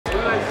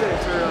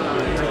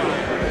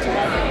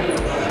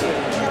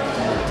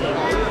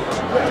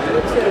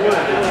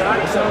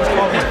someone's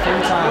called me 3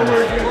 times.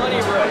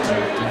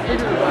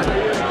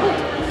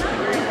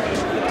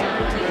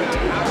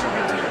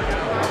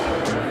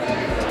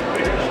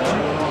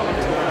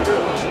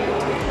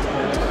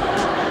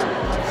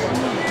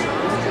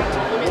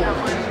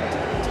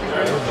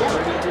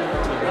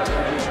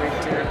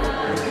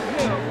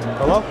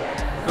 Hello?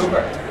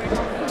 Cooper.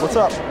 What's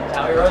up?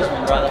 Howie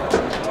Roseman, brother.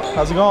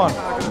 How's it going?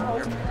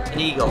 An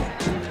Eagle.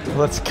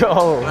 Let's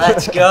go.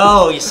 Let's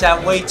go. You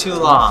sat way too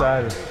long.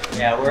 I'm excited.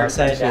 Yeah, we're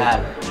excited to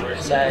have you. We're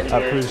excited. I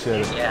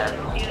appreciate it. Yeah,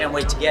 can't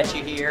wait to get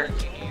you here.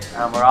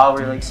 We're all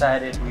really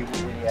excited. We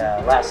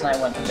last night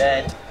went to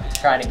bed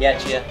trying to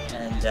get you,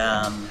 and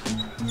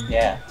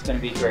yeah, it's going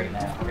to be great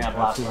now. We're going to have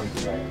lots of fun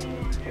today.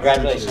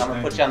 Congratulations. I'm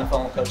going to put you on the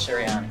phone with Coach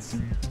Sirianni.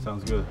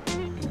 Sounds good.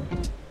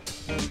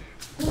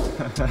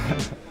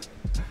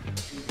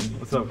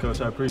 What's up,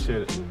 Coach? I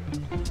appreciate it.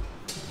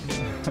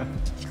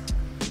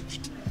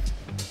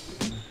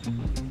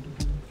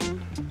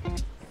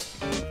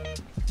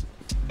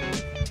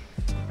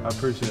 I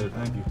appreciate it.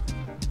 Thank you.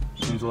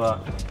 It means a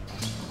lot.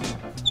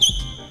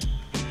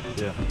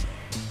 Yeah.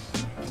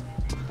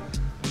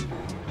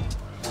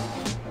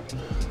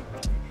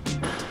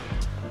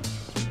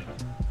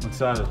 I'm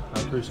excited. I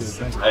appreciate it.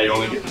 Thank you. Hey,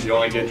 you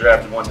only get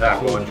drafted one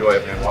time. Go enjoy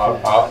it, man.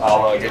 Well,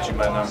 I'll get you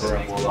my number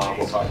and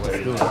we'll talk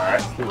later. All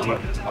right. I'm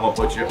gonna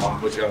put you on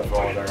the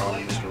phone with our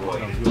own Mr.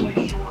 Williams.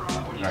 All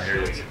right, here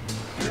it is.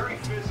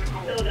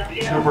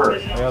 Cooper,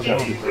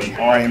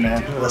 how are you,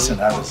 man? Listen,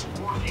 I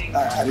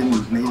didn't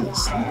even need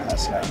this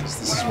last night. This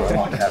is what I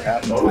wanted to have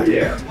happen. Oh,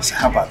 yeah. So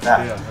how about that?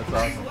 Yeah, that's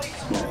awesome.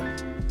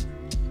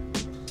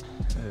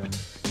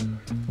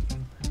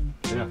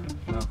 Yeah,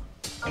 no.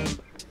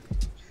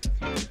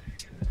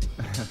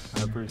 I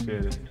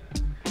appreciate it.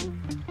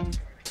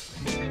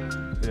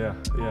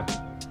 Yeah.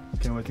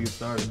 Can't wait to get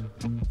started.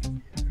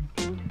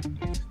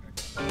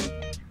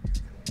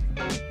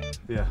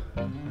 Yeah,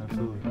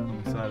 absolutely. I'm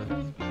excited.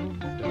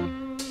 Yeah.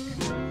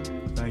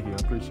 Thank you. I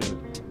appreciate it.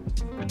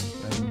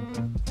 Thank you.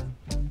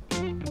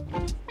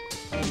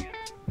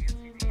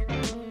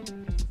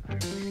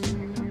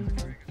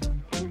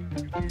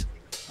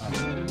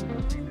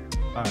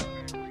 All right.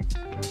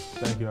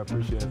 Thank you. I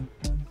appreciate it.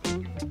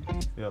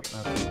 Yep,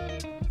 absolutely.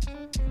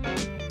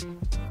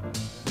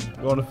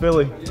 Going to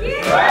Philly.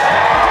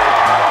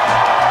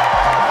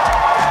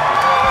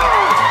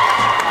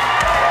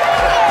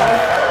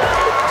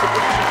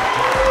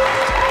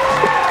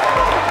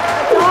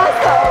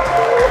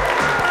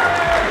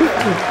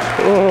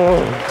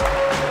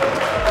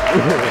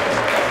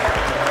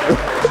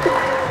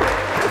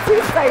 Too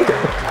excited.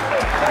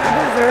 You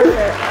deserve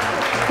it.